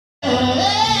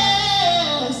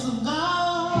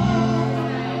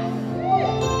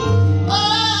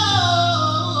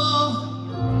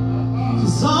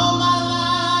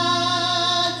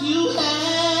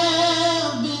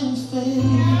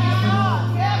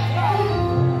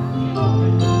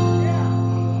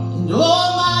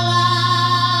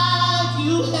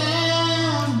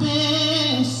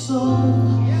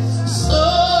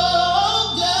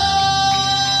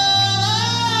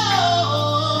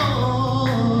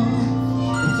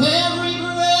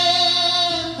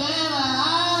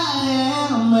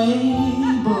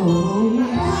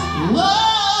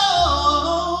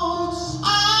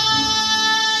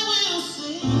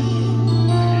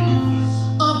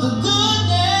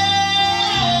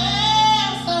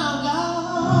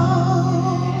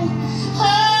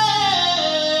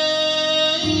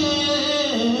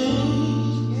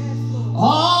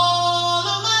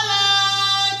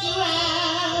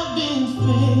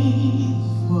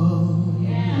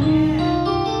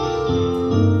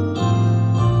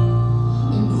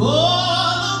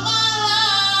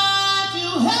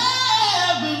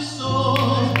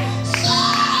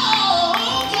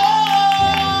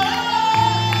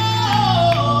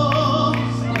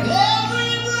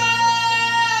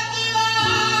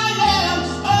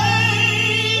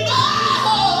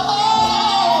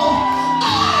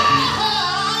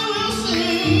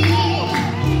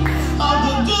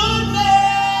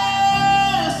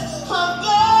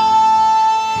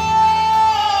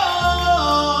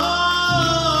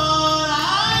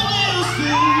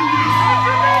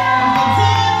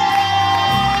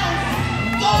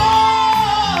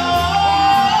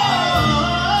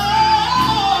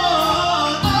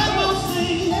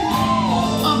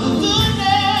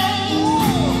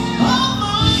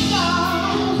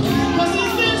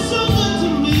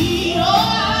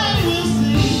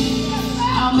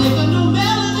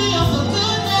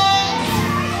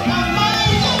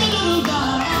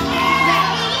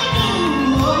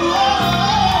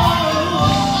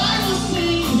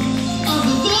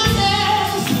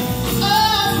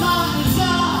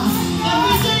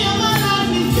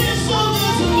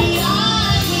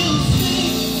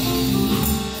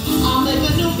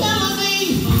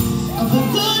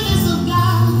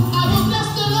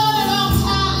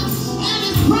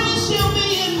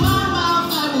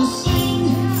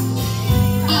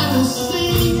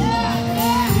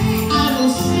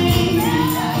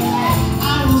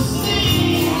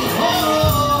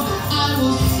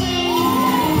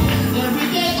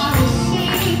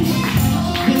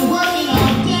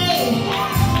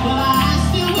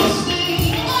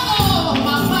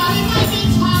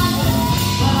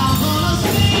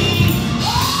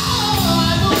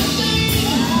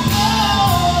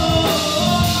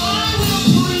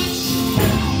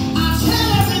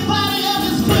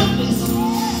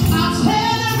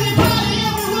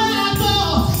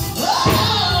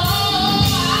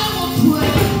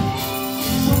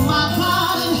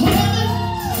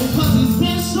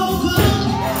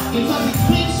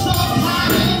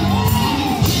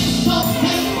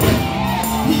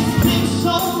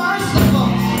so merciful,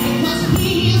 because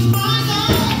He is my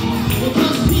God,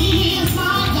 because He is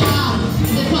my God,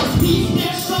 because He's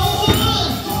been so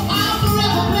good. I'll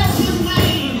forever bless His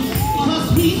name, because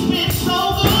He's been so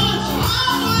good.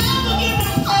 I'll forever give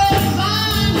Him praise.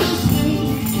 I will sing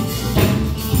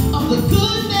of the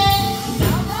goodness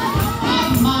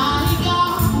of my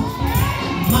God,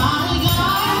 my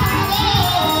God,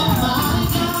 oh my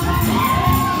God,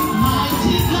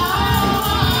 mighty God,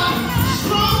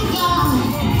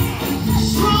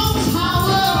 strong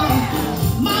tower,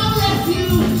 my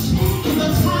refuge in the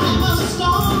time of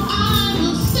storm. I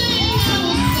will sing, I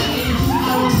will sing,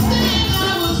 I will sing, I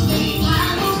will sing,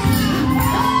 I will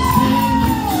sing,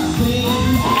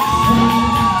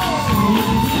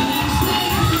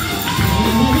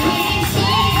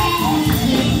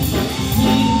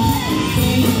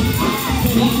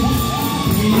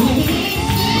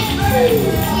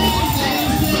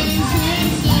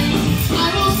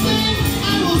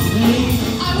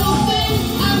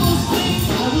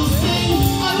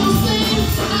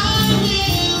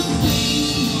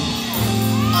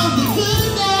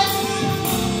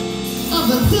 of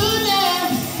the goodness